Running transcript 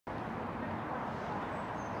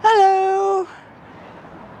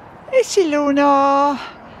It's Luna.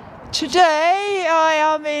 Today I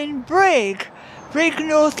am in Brigg,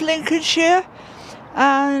 North Lincolnshire,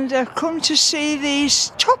 and I've come to see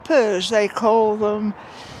these toppers, they call them.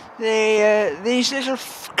 These little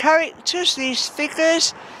characters, these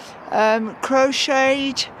figures,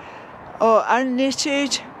 crocheted and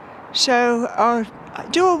knitted. So I'll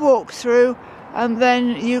do a walk through and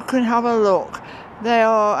then you can have a look. They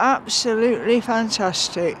are absolutely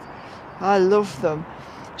fantastic. I love them.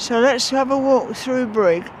 So let's have a walk through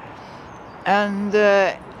Brigg and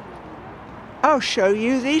I'll show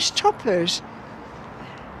you these toppers.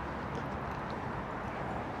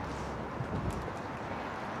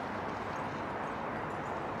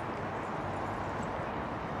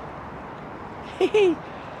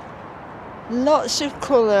 Lots of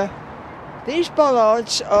colour. These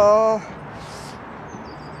bollards are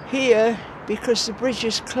here because the bridge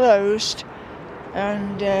is closed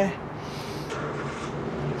and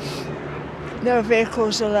no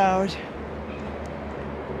vehicles allowed.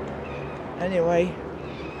 Anyway,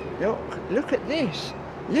 look at this.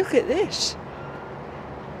 Look at this.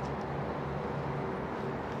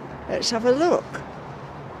 Let's have a look.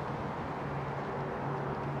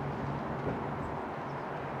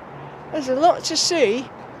 There's a lot to see.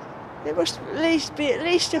 There must be at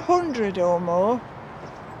least 100 or more.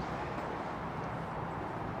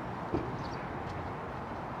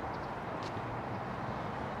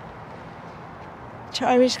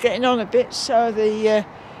 Time is getting on a bit, so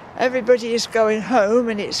everybody is going home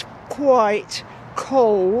and it's quite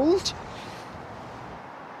cold.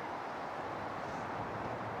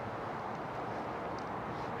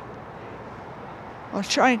 I'll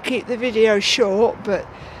try and keep the video short, but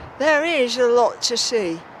there is a lot to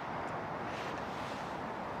see.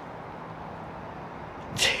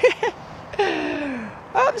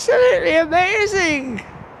 Absolutely amazing!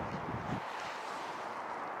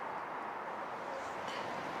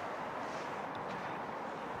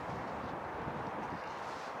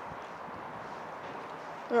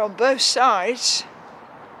 They're on both sides.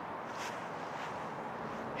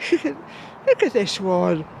 Look at this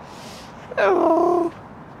one. Oh,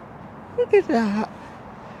 look at that.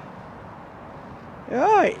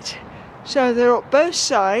 Right, so they're up both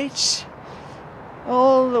sides,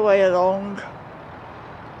 all the way along.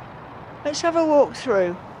 Let's have a walk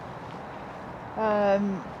through.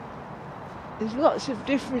 There's lots of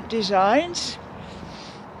different designs,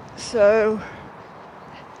 so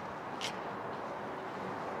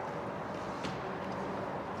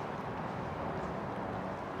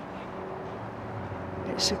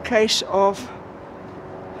it's a case of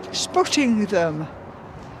spotting them.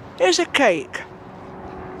 Here's a cake.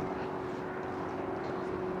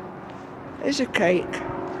 Here's a cake.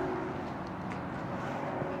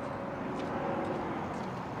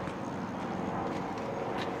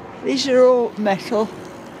 These are all metal.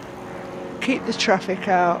 Keep the traffic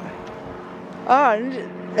out. And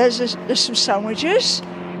there's some sandwiches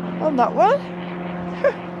on that one.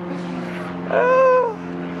 Oh,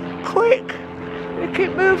 quick. We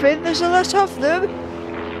keep moving, there's a lot of them.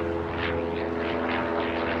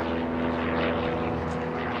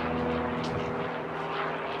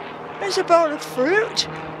 There's a bowl of fruit.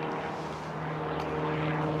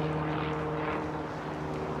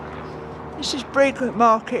 This is Brigg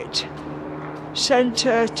Market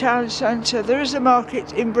Centre, Town Centre. There is a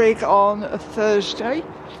market in Brigg on a Thursday.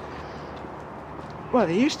 Well,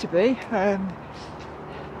 there used to be.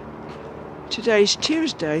 Today's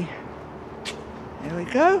Tuesday. There we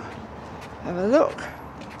go. Have a look.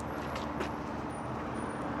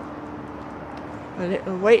 A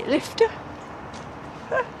little weightlifter.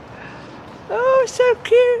 Oh, so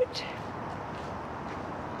cute.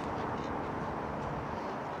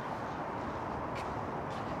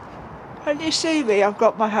 Can you see me? I've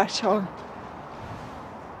got my hat on.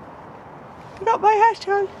 I've got my hat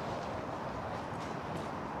on.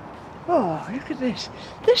 Oh, look at this.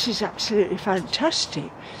 This is absolutely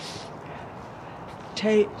fantastic.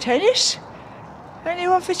 Tennis?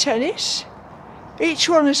 Anyone for tennis? Each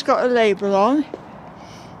one has got a label on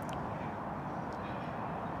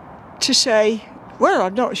to say, well,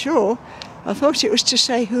 I'm not sure. I thought it was to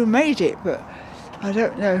say who made it, but I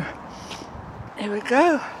don't know. There we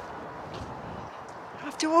go. I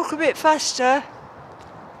have to walk a bit faster.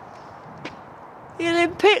 The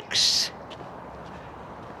Olympics.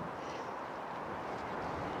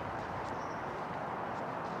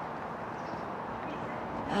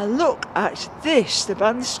 Now look at this, the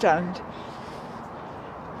bandstand.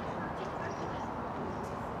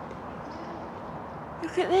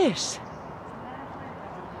 Look at this.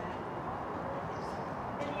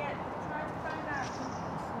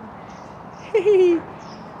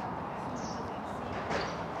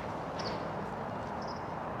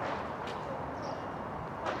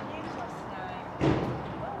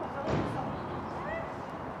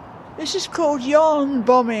 This is called yarn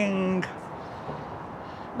bombing.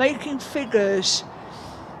 Making figures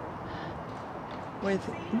with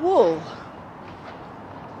wool.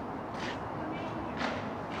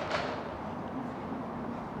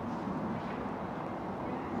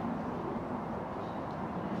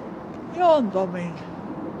 Yarn bombing.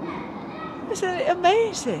 Isn't it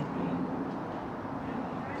amazing?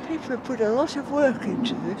 People have put a lot of work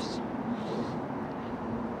into this.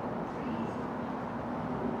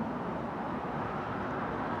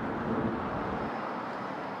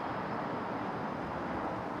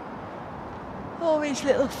 All these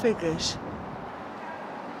little figures.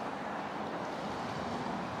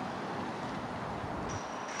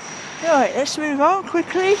 Right, let's move on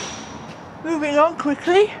quickly. Moving on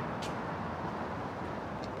quickly.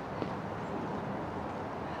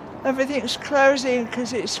 Everything's closing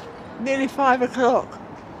because it's nearly 5 o'clock.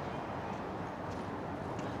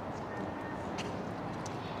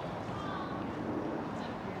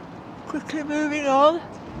 Quickly moving on.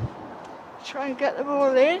 Try and get them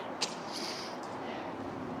all in.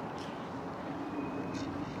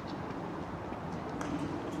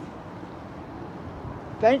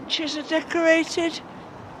 Benches are decorated.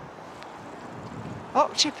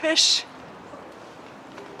 Octopus.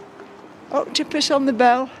 Octopus on the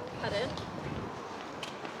bell. Pardon?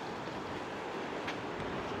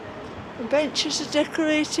 The benches are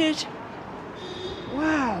decorated.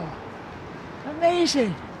 Wow.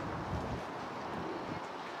 Amazing.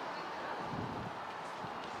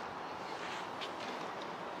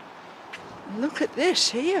 And look at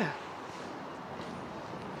this here.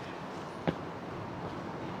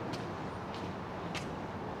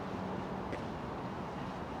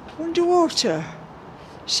 Underwater.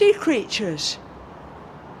 Sea creatures.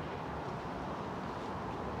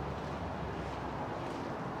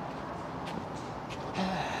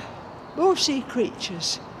 More sea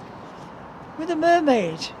creatures. With a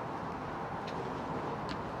mermaid.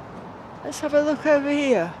 Let's have a look over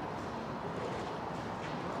here.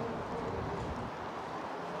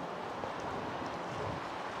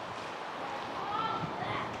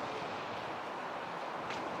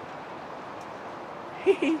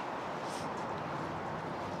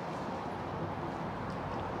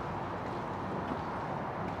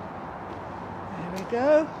 There we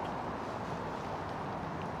go.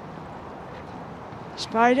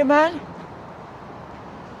 Spider-Man.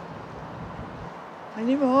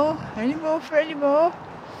 Any more? Any more for any more?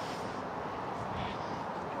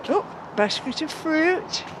 Oh, basket of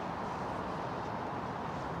fruit.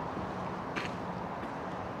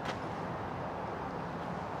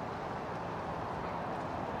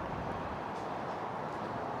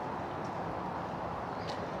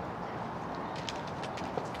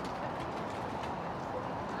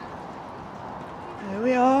 There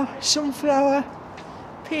we are, sunflower.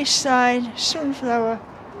 Peace sign, sunflower.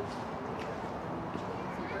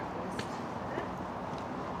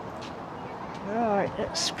 Right,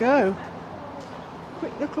 let's go.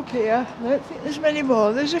 Quick look up here. I don't think there's many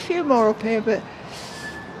more. There's a few more up here, but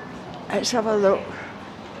let's have a look.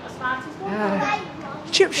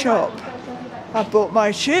 Chip shop. I bought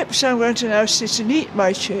my chips. I'm going to now sit and eat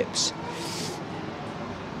my chips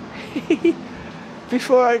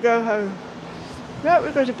before I go home. Right,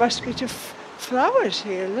 we've got a basket of flowers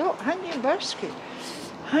here. Look, hanging basket.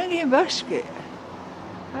 Hanging basket.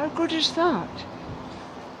 How good is that?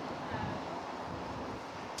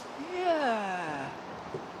 Yeah.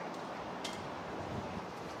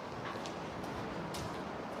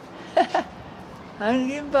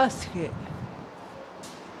 Hanging basket.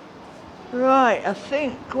 Right, I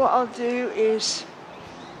think what I'll do is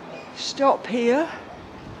stop here.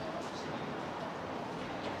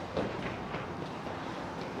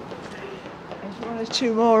 There's one or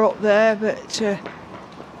two more up there, but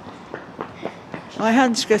my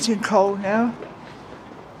hand's getting cold now.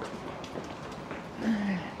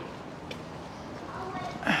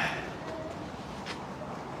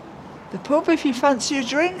 The pub if you fancy a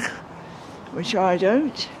drink, which I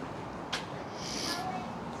don't.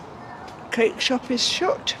 Cake shop is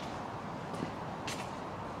shut.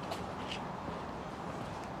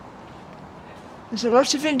 There's a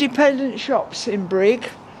lot of independent shops in Brigg.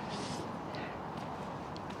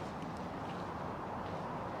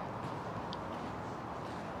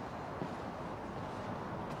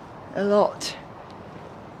 A lot.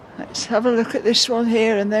 Let's have a look at this one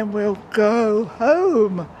here and then we'll go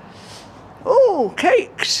home. Oh,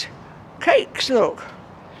 cakes! Cakes, look!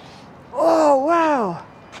 Oh, wow!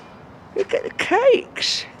 Look at the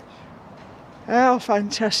cakes! How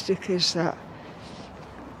fantastic is that?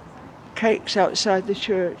 Cakes outside the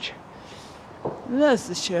church. And there's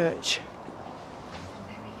the church.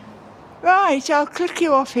 Right, I'll click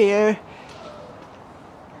you off here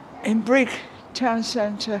in Brigg Town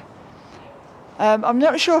Centre. I'm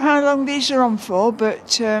not sure how long these are on for,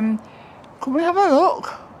 but can we have a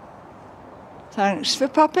look? Thanks for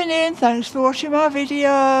popping in, thanks for watching my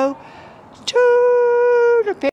video.